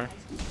anymore.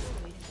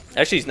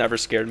 Actually, he's never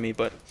scared me,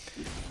 but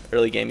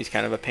early game he's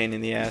kind of a pain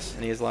in the ass,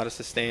 and he has a lot of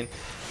sustain.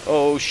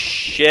 Oh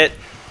shit!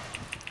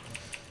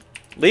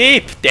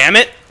 Leap! Damn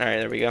it! All right,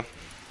 there we go.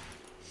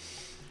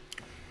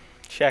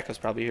 Shaco's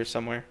probably here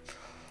somewhere.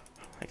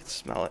 I can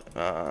smell it.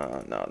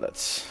 No,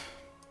 that's...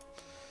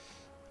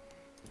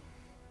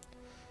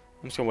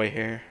 I'm just gonna wait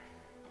here.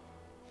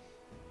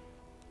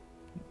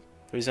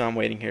 The reason I'm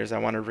waiting here is I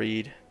want to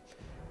read.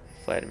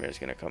 Vladimir's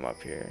gonna come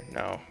up here.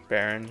 No,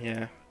 Baron,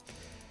 yeah.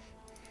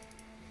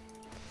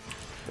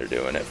 They're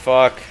doing it.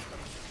 Fuck.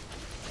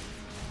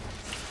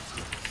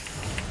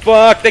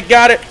 Fuck, they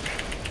got it!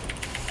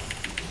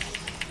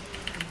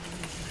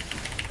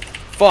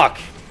 Fuck.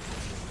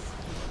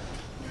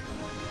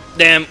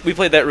 Damn, we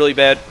played that really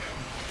bad.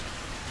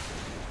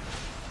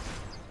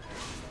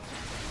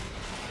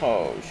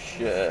 Oh,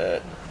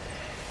 shit.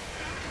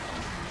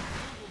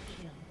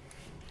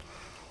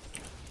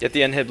 Get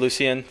the inhib,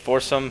 Lucian.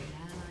 Force him.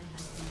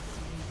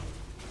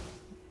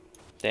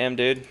 Damn,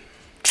 dude.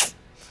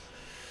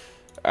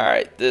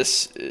 Alright,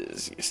 this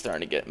is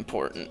starting to get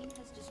important.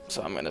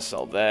 So I'm going to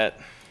sell that.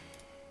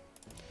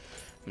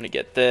 I'm going to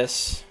get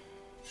this.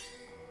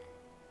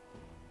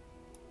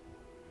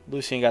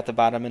 Lucian got the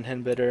bottom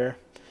inhibitor.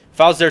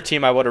 If I was their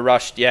team, I would have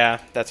rushed. Yeah,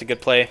 that's a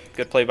good play.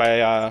 Good play by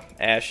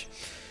Ashe.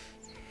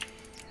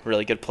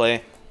 Really good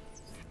play.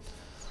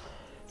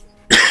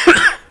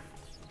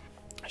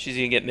 She's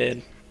going to get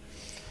mid.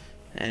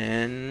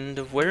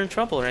 And we're in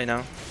trouble right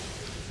now.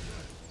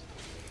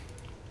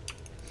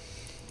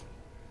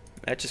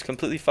 That just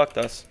completely fucked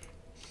us.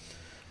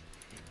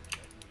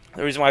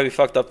 The reason why we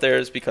fucked up there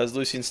is because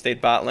Lucian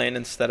stayed bot lane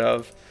instead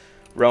of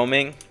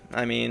roaming.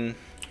 I mean,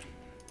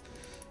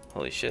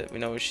 holy shit, we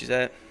know where she's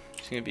at.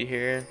 She's going to be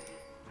here.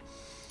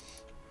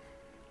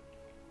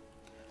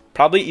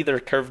 Probably either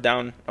curve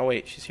down. Oh,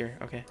 wait, she's here.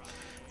 Okay.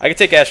 I could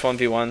take Ashe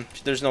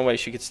 1v1. There's no way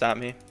she could stop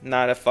me.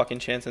 Not a fucking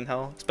chance in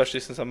hell. Especially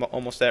since I'm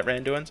almost at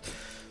Randuin's.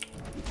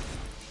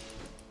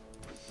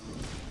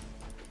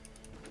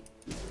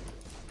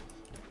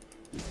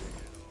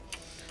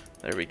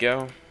 There we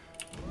go.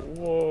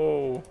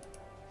 Whoa.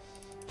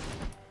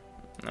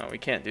 No, we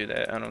can't do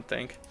that, I don't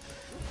think.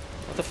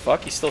 What the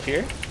fuck? He's still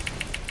here?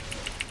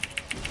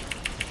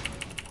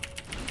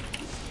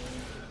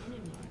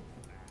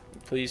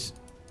 Please.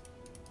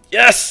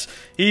 Yes!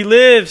 He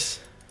lives!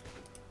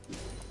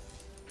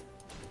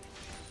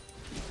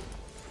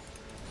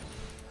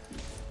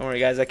 Don't worry,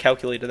 guys. I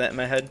calculated that in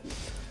my head.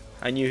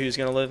 I knew he was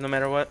going to live no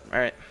matter what.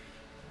 Alright.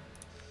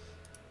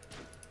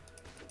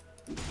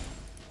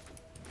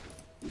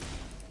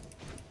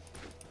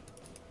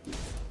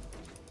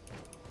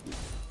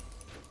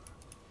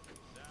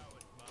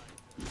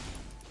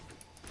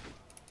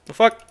 The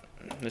fuck?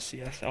 Miss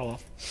CS. Oh well.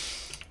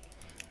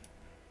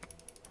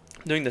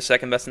 Doing the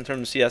second best in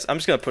terms of CS. I'm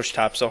just gonna push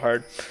top so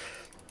hard.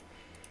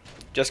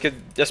 Just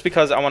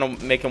because I want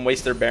to make them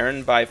waste their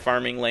Baron by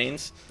farming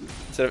lanes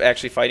instead of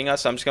actually fighting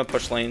us. So I'm just gonna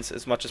push lanes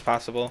as much as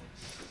possible.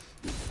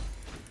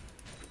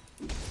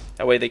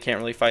 That way they can't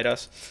really fight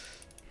us.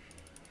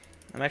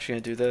 I'm actually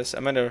gonna do this.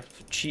 I'm gonna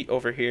cheat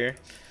over here.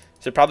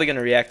 So they're probably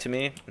gonna react to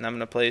me, and I'm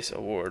gonna place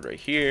a ward right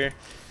here.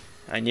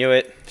 I knew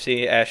it.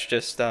 See, Ashe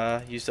just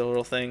used a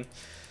little thing.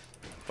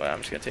 But I'm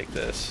just going to take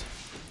this.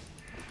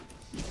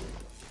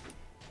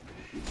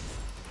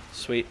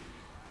 Sweet.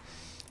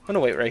 I'm going to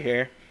wait right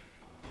here.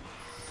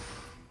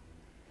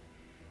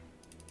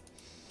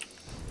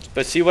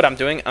 But see what I'm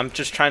doing? I'm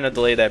just trying to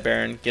delay that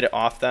Baron, get it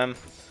off them.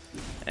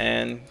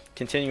 And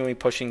continually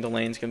pushing the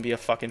lane is going to be a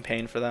fucking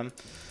pain for them.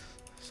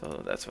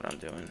 So that's what I'm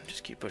doing.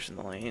 Just keep pushing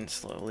the lane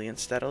slowly and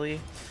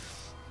steadily.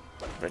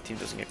 Red team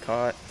doesn't get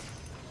caught.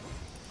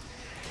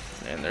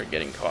 And they're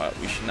getting caught.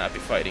 We should not be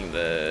fighting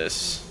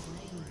this.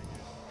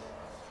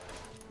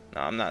 No,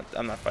 I'm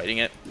not fighting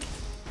it.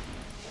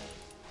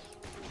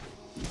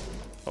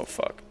 Oh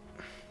fuck.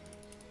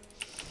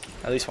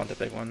 At least want the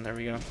big one. There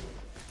we go.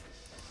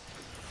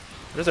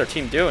 What is our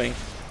team doing?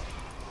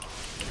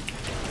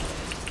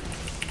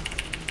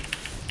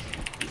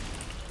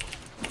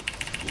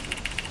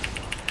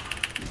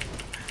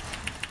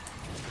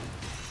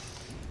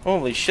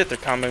 Holy shit, they're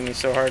comboing me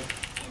so hard.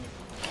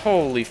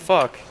 Holy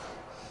fuck.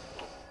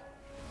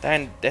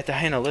 That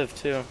Diana lived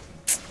too.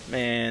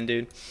 Man,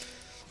 dude.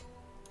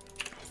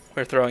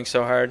 We're throwing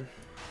so hard.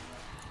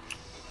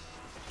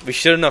 We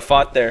shouldn't have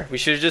fought there. We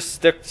should have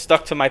just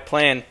stuck to my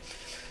plan.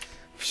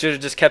 We should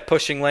have just kept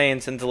pushing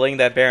lanes and delaying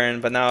that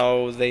Baron, but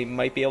now they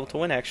might be able to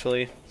win,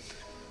 actually.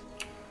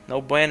 No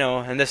bueno.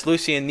 And this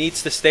Lucian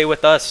needs to stay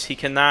with us. He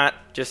cannot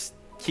just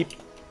keep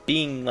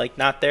being, like,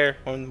 not there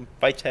when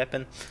fights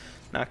happen.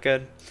 Not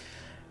good.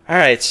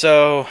 Alright,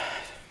 so...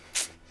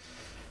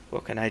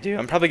 what can I do?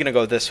 I'm probably going to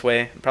go this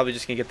way. I'm probably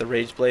just going to get the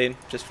Rage Blade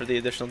just for the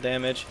additional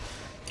damage.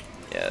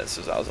 Yeah, this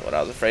is what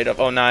I was afraid of.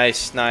 Oh,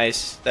 nice,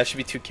 nice. That should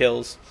be 2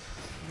 kills.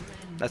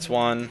 That's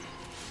 1.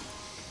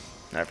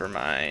 Never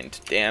mind.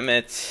 Damn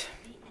it.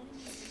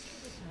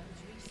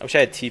 I wish I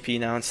had TP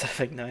now instead of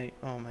Ignite.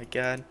 Oh my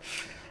god.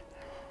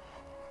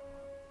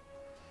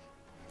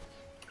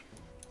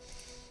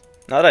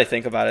 Now that I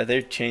think about it,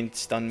 their chain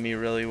stunned me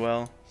really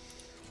well.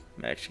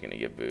 I'm actually going to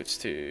give boots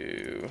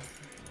to...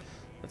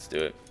 let's do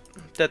it.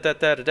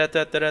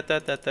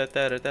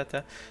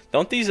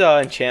 Don't these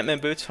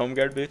enchantment boots, home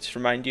guard boots,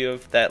 remind you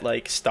of that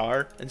like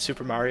star in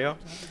Super Mario?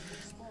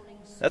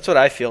 That's what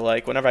I feel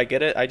like. Whenever I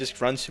get it, I just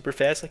run super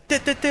fast. Like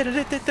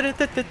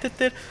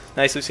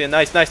nice, Lucian.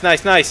 Nice, nice,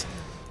 nice, nice.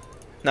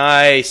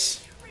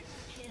 Nice.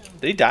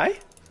 Did he die?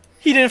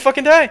 He didn't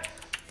fucking die.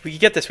 We can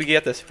get this. We can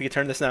get this. We can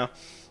turn this now.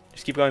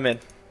 Just keep going mid.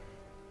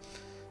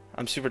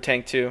 I'm super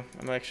tanked too.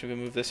 I'm actually going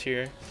to move this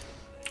here.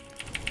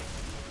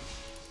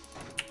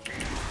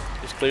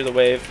 Just clear the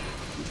wave.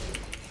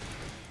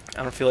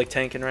 I don't feel like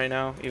tanking right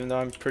now, even though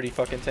I'm pretty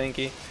fucking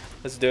tanky.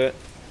 Let's do it.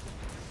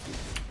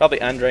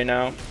 Probably end right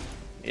now.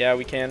 Yeah,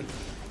 we can.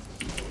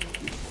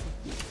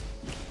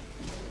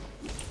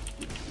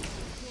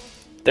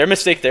 Their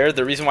mistake there,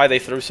 the reason why they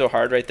threw so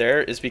hard right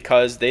there is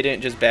because they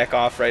didn't just back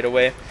off right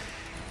away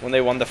when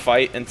they won the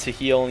fight and to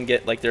heal and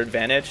get like their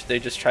advantage. They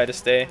just try to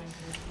stay.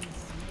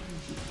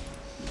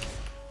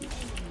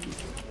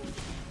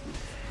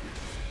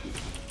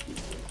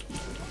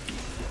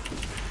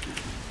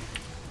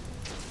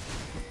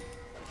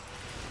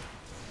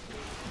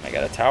 I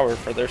got a tower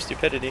for their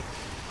stupidity.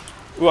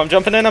 Ooh, I'm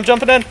jumping in, I'm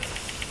jumping in!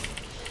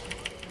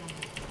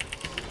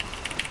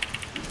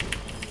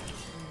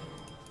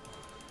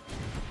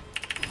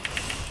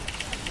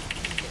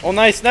 Oh,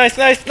 nice, nice,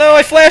 nice! No,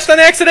 I flashed on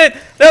accident!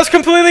 That was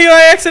completely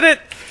by accident!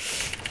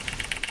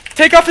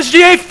 Take off his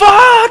GA!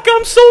 Fuck!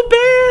 I'm so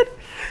bad!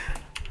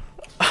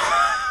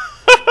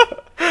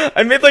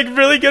 I made like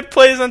really good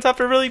plays on top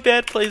of really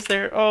bad plays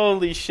there.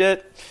 Holy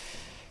shit.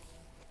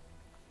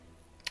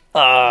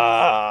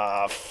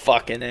 Ah,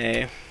 fucking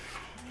A.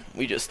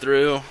 We just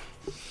threw.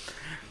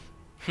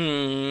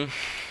 I'm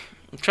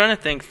trying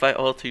to think. Fight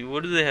ulti.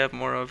 What do they have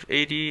more of?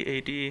 AD,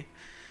 AD. Okay.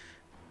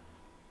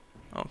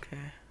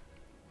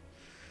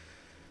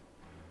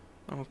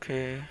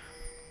 Okay.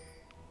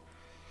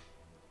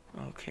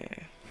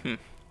 Okay.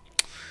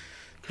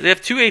 They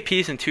have 2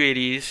 APs and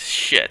 2 ADs.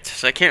 Shit.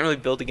 So I can't really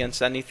build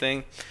against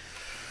anything.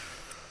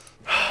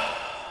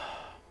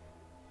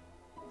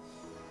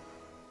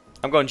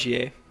 I'm going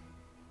GA.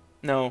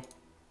 No.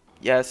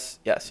 Yes.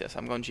 Yes, yes.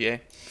 I'm going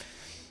GA.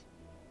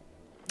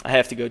 I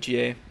have to go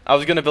GA. I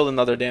was going to build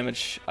another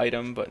damage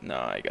item, but no,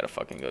 I got to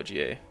fucking go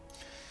GA.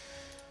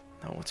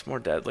 No, what's more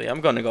deadly?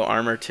 I'm going to go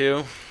armor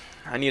too.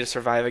 I need to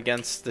survive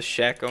against the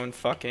Shaco and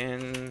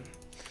fucking...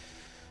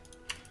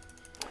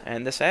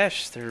 and this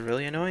Ashe. They're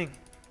really annoying.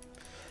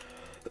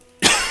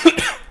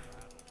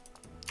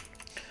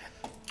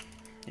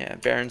 Yeah,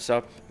 Baron's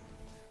up.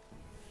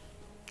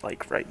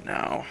 Like right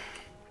now.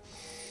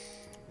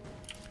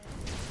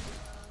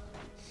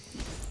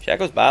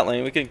 Shaco's bot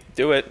lane. We can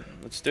do it.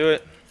 Let's do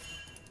it.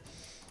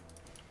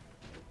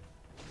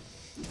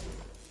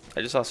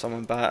 I just saw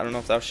someone bot. I don't know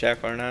if that was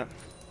Shaco or not.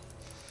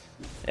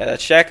 Yeah,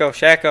 that's Shaco.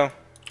 Shaco.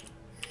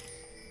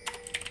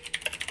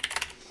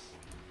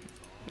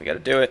 We gotta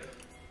do it.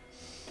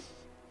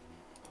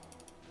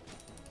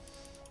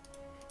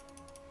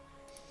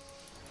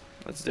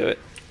 Let's do it.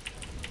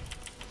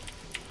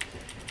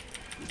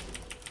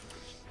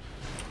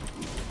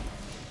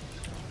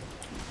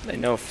 They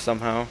know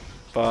somehow.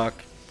 Fuck.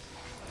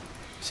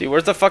 See,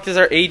 where the fuck is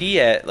our AD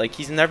at? Like,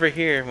 he's never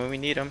here when we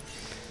need him.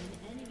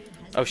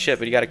 Oh shit,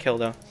 but he got a kill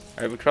though.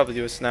 Alright, we could probably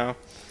do this now.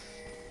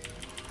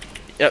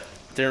 Yep,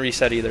 didn't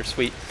reset either.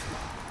 Sweet.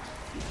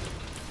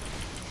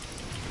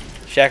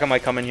 Shaco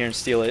might come in here and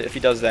steal it. If he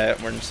does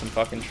that, we're in some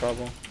fucking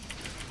trouble.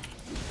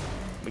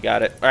 We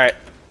got it. Alright.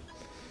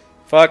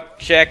 Fuck,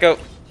 Shaco.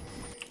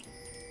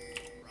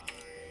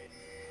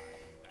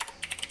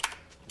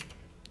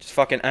 Just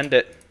fucking end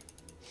it.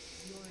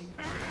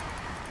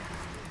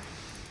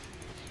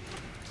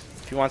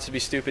 If he wants to be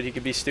stupid, he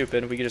could be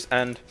stupid. We could just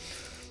end.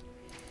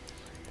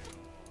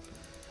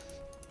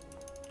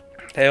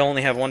 They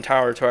only have 1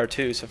 tower to our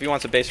 2, so if he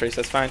wants a base race,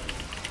 that's fine.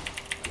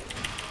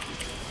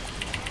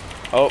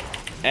 Oh,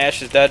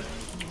 Ashe is dead.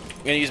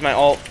 I'm gonna use my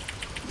ult.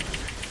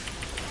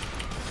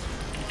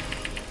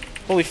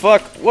 Holy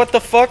fuck. What the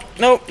fuck?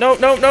 No, no,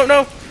 no, no,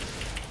 no.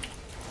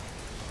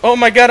 Oh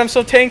my god, I'm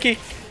so tanky.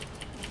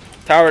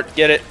 Tower,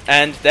 get it.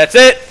 And that's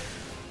it.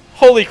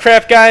 Holy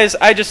crap, guys.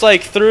 I just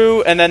like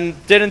threw and then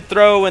didn't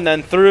throw and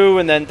then threw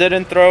and then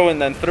didn't throw and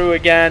then threw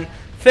again.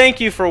 thank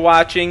you for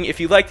watching. If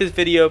you like this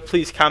video,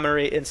 please comment,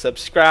 rate, and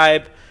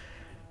subscribe.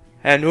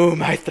 And ooh,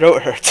 my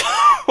throat hurts.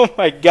 Oh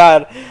my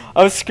god,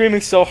 I was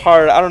screaming so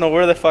hard. I don't know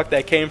where the fuck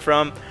that came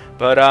from.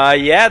 But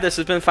yeah, this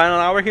has been Fynal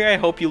Hour here. I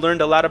hope you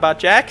learned a lot about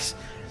Jax.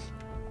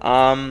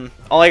 All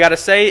I gotta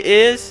say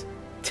is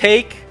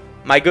take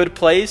my good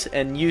plays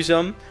and use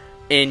them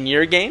in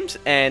your games,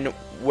 and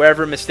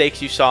wherever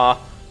mistakes you saw,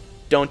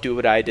 don't do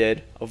what I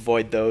did.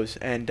 Avoid those.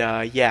 And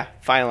yeah,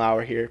 Fynal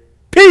Hour here.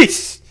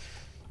 Peace!